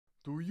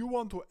Do you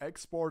want to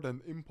export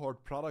and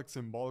import products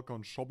in bulk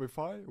on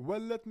Shopify? Well,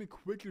 let me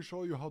quickly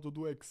show you how to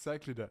do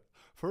exactly that.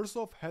 First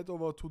off, head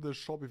over to the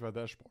Shopify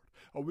dashboard.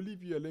 I will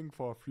leave you a link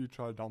for a free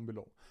trial down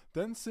below.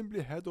 Then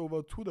simply head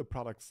over to the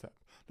Products tab.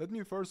 Let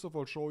me first of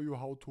all show you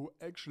how to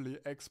actually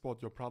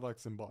export your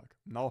products in bulk.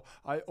 Now,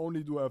 I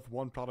only do have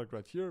one product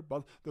right here,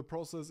 but the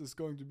process is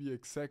going to be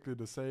exactly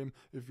the same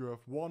if you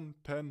have 1,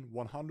 10,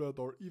 100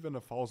 or even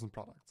 1,000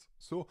 products.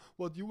 So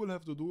what you will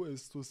have to do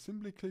is to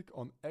simply click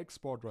on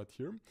Export right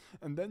here,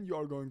 and then you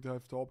are going to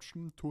have the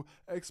option to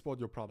export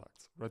your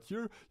products. Right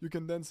here, you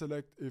can then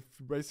select if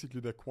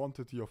basically the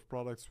quantity of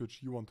products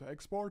which you want to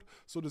export.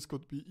 So this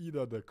could be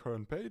either the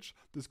current page,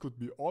 this could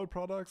be all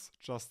products,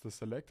 just the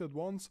selected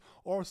ones,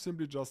 or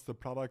simply just the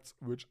products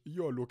which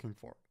you are looking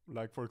for.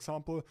 Like for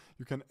example,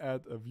 you can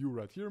add a view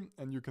right here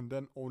and you can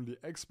then only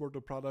export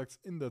the products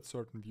in that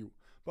certain view.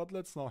 But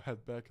let's now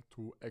head back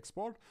to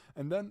export.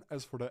 And then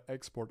as for the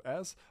export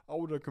as, I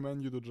would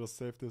recommend you to just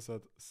save this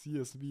at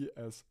CSV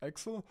as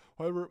Excel.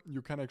 However,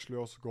 you can actually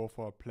also go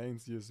for a plain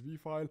CSV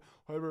file.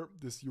 However,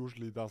 this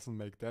usually doesn't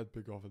make that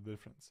big of a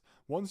difference.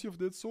 Once you've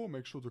did so,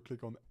 make sure to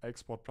click on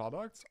export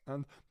products.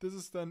 And this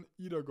is then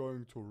either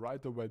going to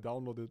right away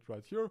download it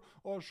right here,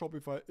 or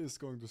Shopify is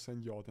going to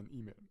send you out an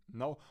email.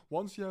 Now,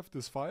 once you have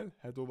this file,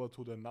 head over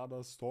to the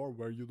another store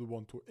where you do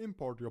want to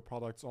import your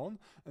products on,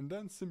 and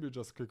then simply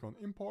just click on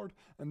import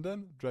and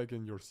then drag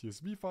in your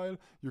CSV file.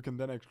 You can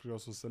then actually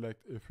also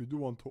select if we do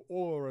want to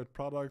override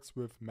products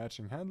with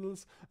matching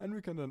handles, and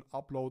we can then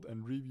upload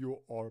and review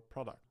our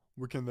product.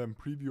 We can then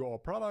preview our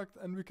product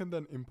and we can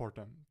then import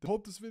them. I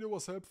hope this video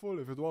was helpful.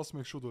 If it was,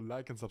 make sure to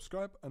like and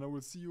subscribe, and I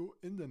will see you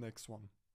in the next one.